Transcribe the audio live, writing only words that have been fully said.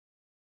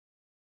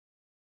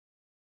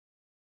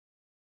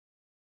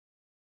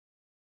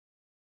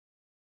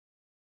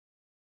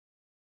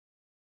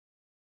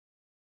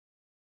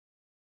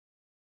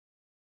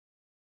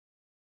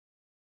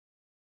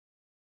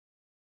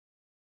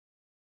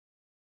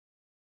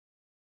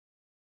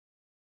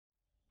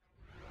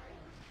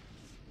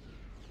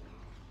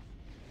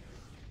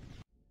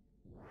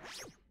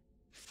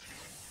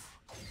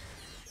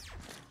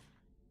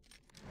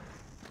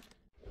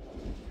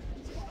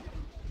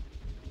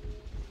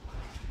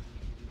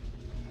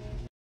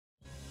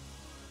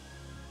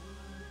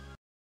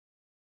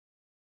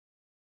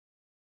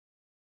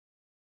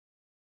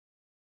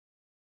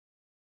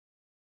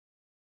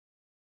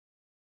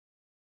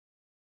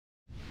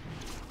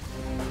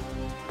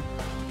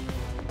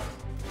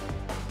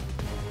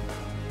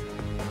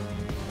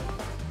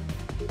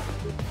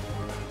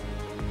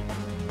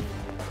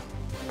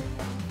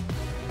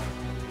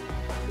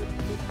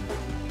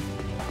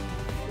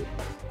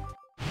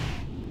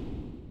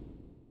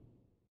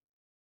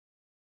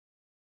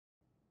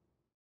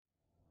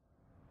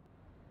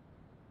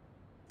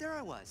there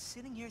I was,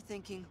 sitting here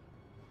thinking,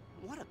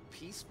 what a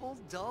peaceful,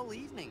 dull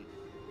evening.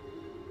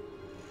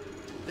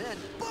 Then,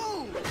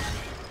 boom!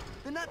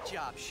 The nut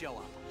jobs show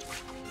up.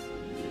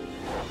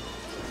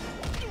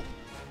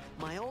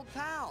 My old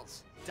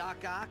pals, Doc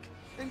Ock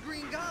and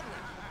Green Goblin.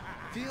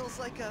 Feels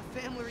like a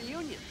family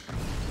reunion.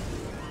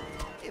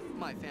 If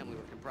my family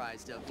were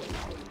comprised of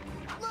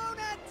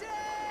lunatics!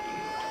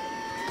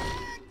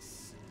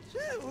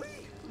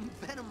 Shoo-wee!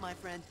 Venom, my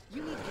friend,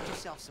 you need to get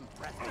yourself some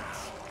breath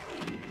mints.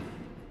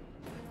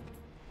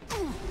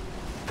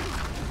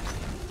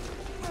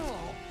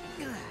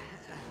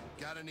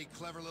 Got any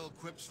clever little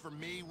quips for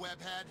me,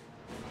 webhead?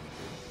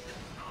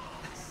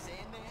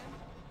 Sandman?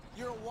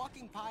 You're a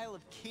walking pile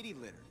of kitty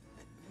litter.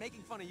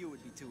 Making fun of you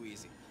would be too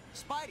easy.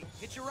 Spidey,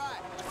 hitch your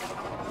ride.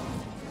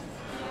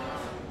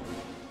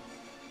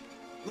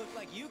 Look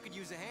like you could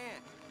use a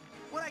hand.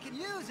 What I can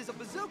use is a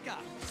bazooka.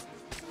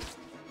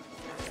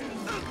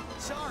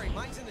 Sorry,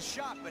 mine's in the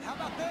shop, but how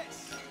about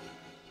this?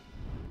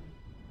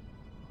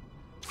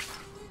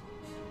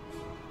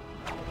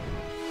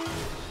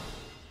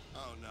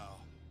 Oh no.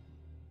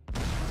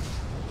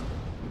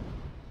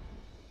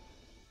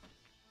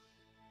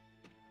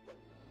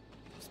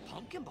 Those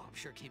pumpkin bombs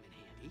sure came in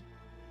handy.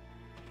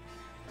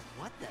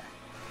 What the?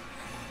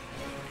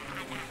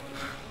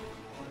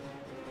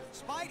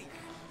 Spidey!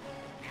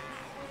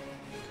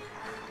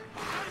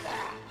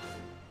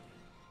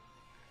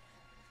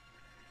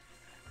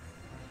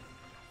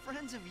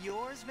 Friends of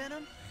yours,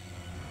 Venom?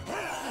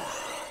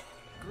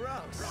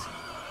 Gross.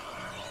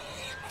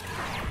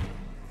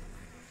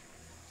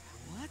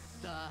 What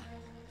the?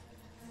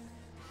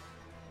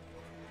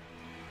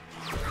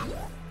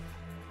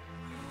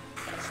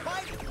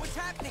 Spidey, what's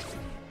happening?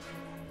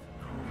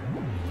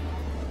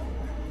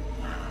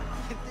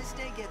 If this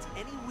day gets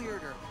any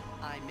weirder,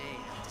 I may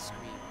have to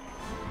scream.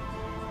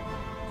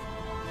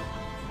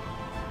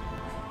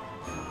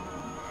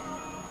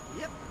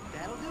 Yep,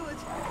 that'll do it.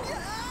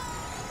 Yeah!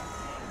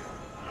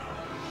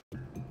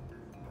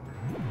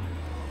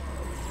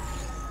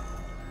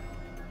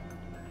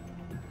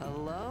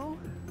 Hello?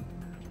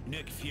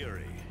 Nick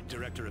Fury,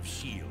 Director of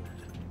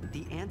S.H.I.E.L.D.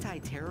 The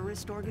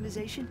anti-terrorist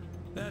organization?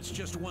 That's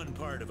just one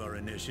part of our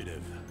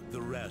initiative.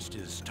 The rest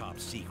is top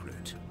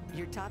secret.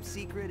 Your top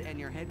secret and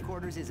your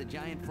headquarters is a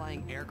giant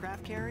flying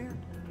aircraft carrier?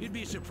 You'd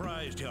be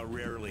surprised how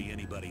rarely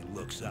anybody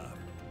looks up.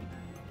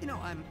 You know,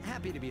 I'm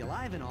happy to be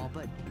alive and all,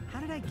 but how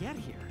did I get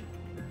here?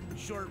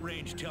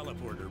 Short-range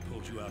teleporter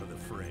pulled you out of the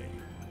fray.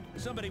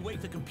 Somebody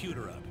wake the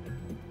computer up.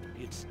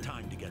 It's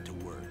time to get to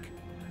work.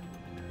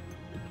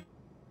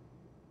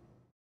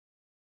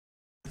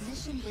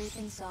 Mission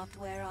briefing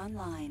software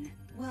online.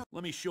 Well,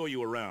 Let me show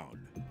you around.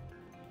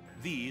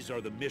 These are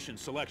the mission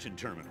selection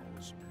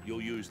terminals.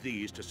 You'll use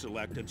these to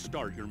select and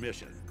start your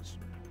missions.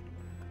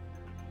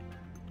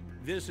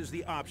 This is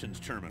the options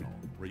terminal,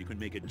 where you can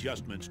make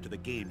adjustments to the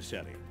game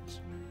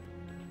settings.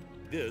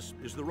 This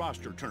is the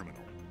roster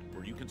terminal,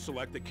 where you can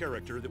select the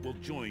character that will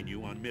join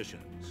you on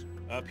missions.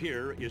 Up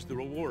here is the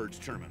rewards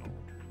terminal.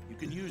 You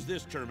can use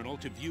this terminal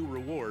to view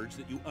rewards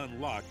that you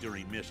unlock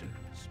during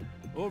missions.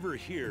 Over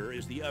here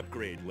is the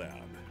upgrade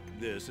lab.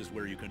 This is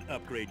where you can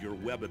upgrade your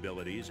web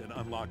abilities and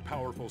unlock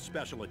powerful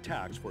special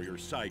attacks for your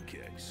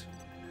sidekicks.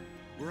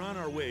 We're on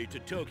our way to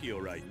Tokyo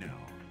right now.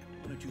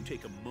 Why don't you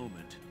take a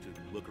moment to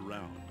look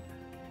around?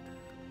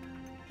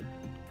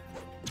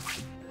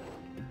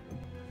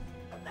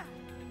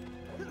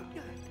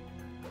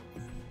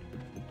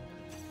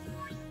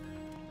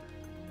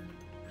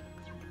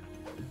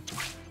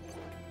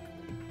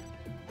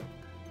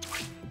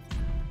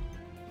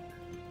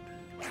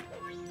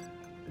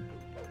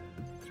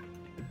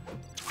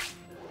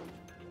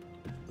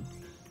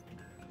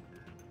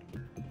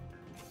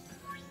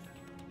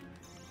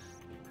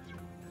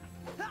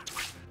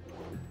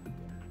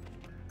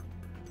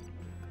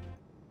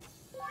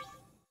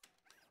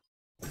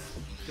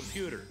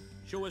 Computer,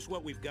 show us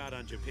what we've got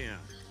on Japan.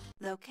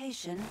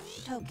 location,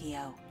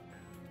 Tokyo.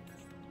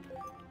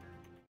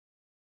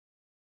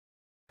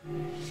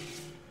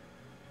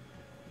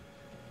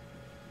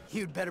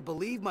 You'd better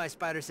believe my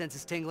spider sense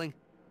is tingling.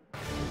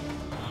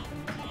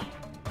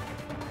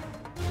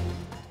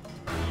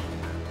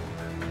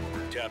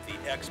 Tap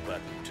the X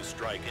button to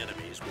strike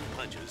enemies with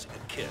punches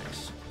and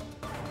kicks.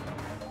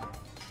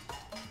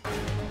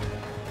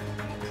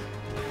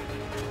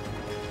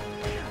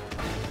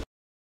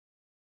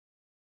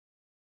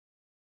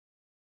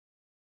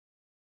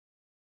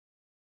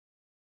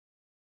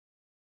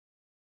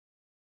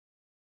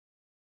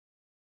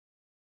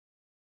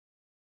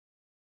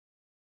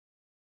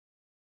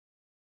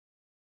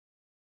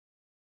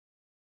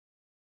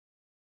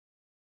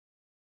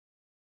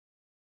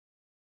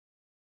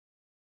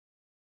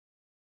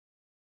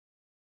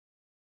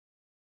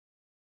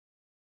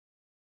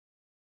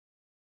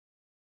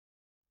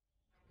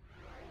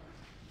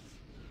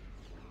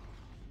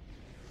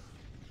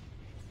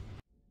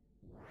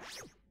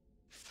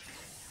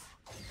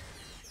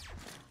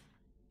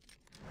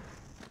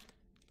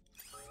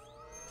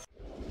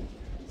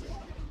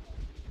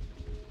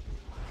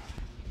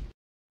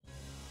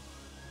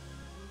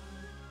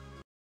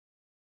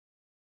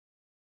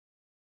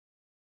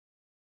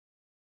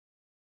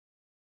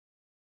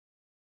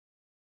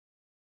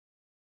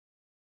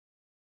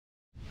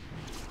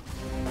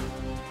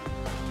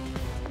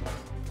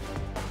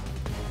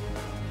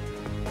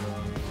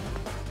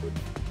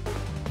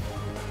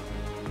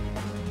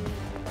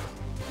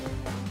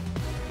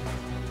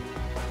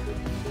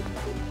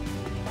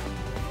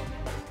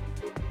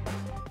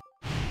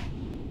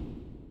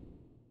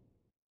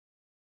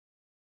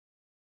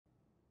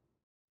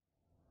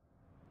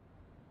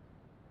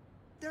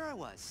 there I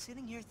was,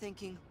 sitting here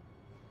thinking,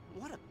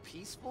 what a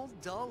peaceful,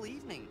 dull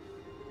evening.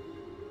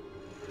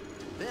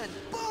 Then,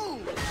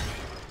 boom!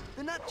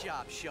 The nut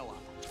jobs show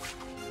up.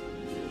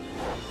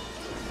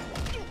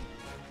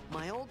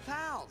 My old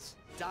pals,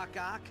 Doc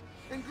Ock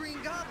and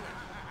Green Goblin.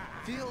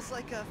 Feels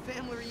like a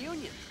family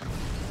reunion.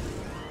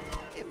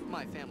 If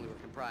my family were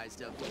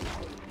comprised of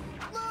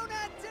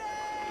lunatics!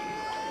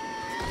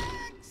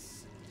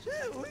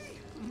 Shoo-wee!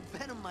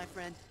 Venom, my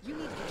friend, you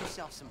need to get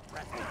yourself some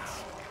breath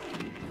mints.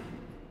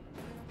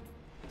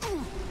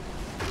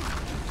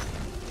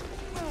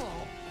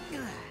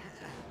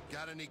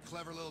 Got any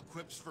clever little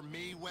quips for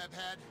me,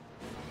 webhead?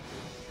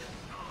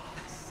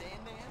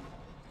 Sandman?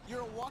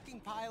 You're a walking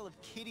pile of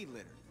kitty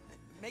litter.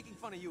 Making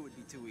fun of you would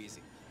be too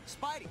easy.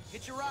 Spidey,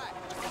 hitch a ride.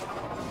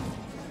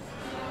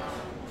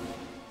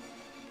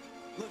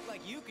 Look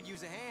like you could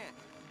use a hand.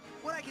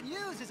 What I can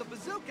use is a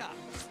bazooka.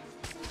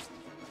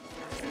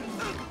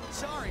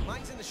 Sorry,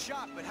 mine's in the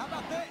shop, but how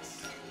about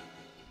this?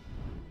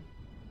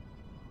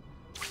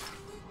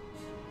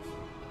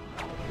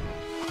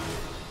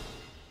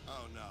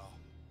 Oh no.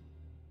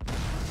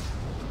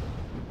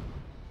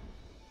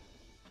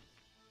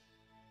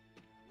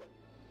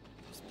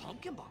 Those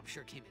pumpkin bombs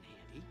sure came in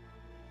handy.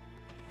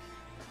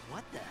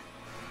 What the?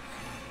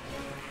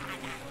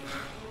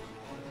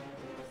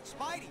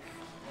 Spidey!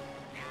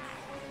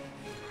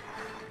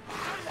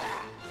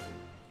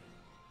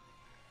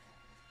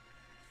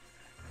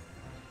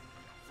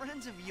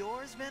 Friends of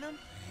yours, Venom?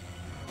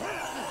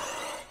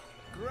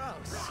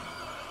 Gross.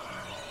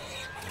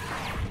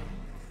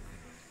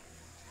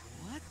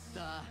 What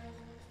the?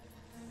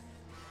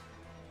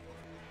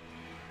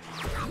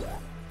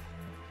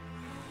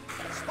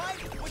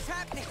 Spidey, what's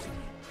happening?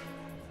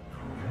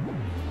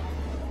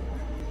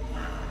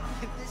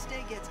 If this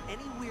day gets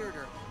any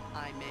weirder,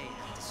 I may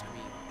have to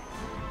scream.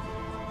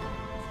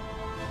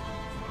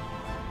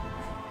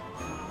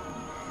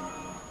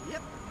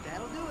 Yep,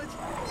 that'll do it.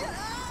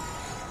 Yeah!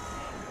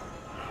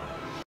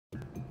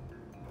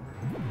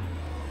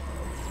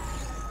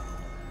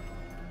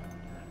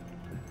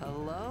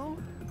 Hello?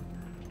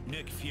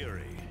 Nick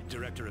Fury,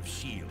 director of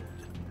S.H.I.E.L.D.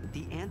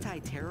 The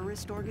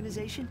anti-terrorist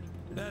organization?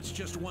 That's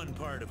just one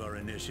part of our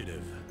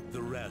initiative.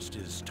 The rest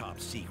is top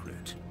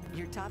secret.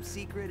 Your top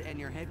secret and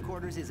your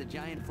headquarters is a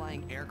giant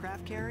flying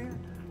aircraft carrier?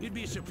 You'd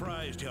be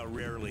surprised how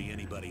rarely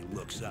anybody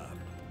looks up.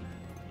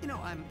 You know,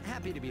 I'm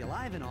happy to be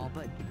alive and all,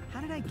 but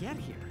how did I get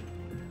here?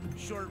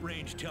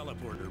 Short-range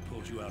teleporter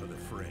pulls you out of the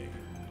fray.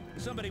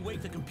 Somebody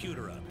wake the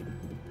computer up.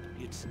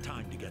 It's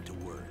time to get to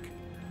work.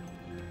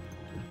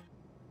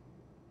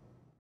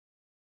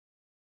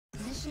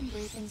 Mission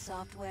briefing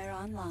software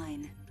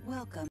online.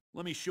 Welcome.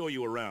 Let me show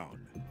you around.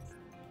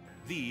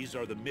 These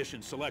are the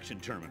mission selection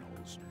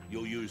terminals.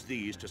 You'll use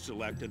these to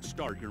select and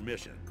start your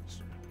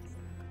missions.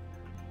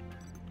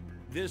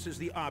 This is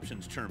the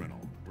options terminal,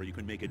 where you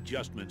can make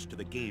adjustments to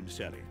the game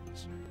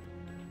settings.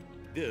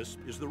 This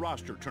is the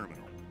roster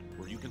terminal,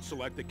 where you can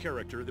select the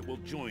character that will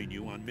join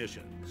you on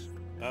missions.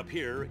 Up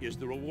here is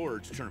the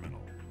rewards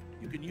terminal.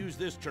 You can use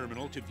this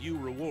terminal to view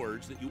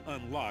rewards that you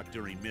unlock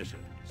during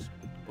missions.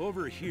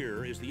 Over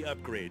here is the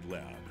upgrade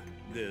lab.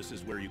 This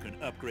is where you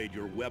can upgrade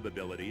your web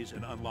abilities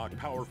and unlock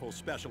powerful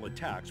special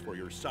attacks for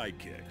your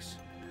sidekicks.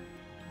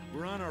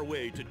 We're on our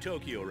way to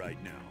Tokyo right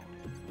now.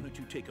 Why don't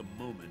you take a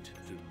moment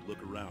to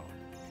look around?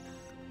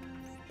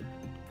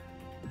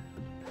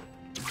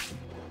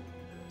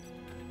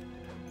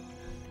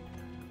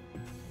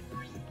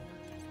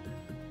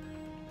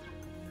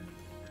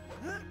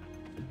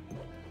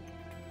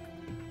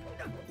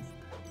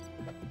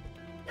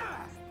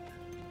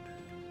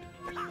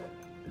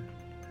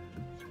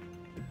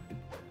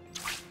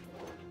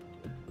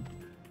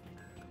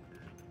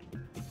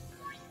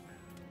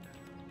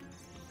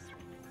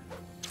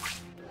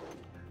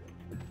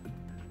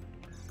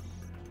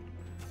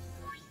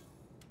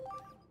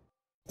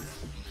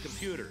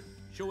 Computer,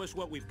 show us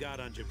what we've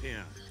got on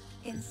Japan.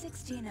 In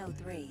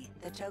 1603,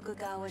 the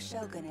Tokugawa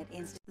shogunate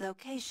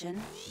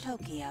location,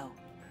 Tokyo.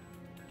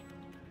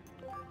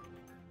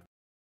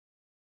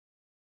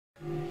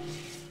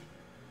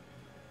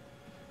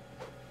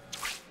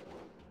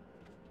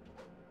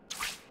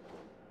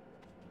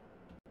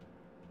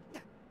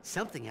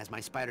 Something has my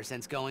spider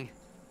sense going.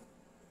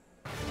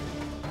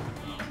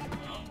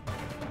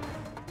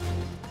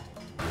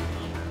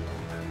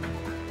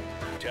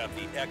 Tap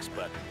the X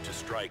button to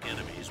strike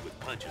enemies with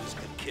punches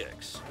and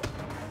kicks.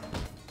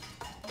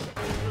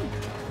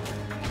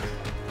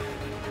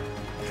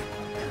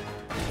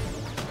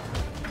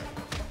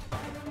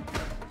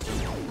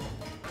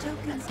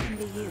 Tokens can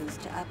be used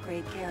to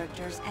upgrade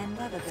characters and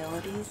web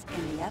abilities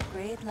in the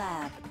upgrade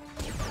lab.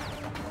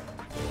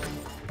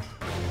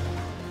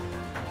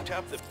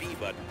 Tap the B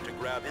button to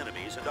grab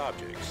enemies and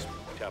objects.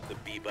 Tap the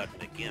B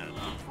button again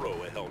to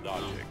throw a held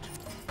object.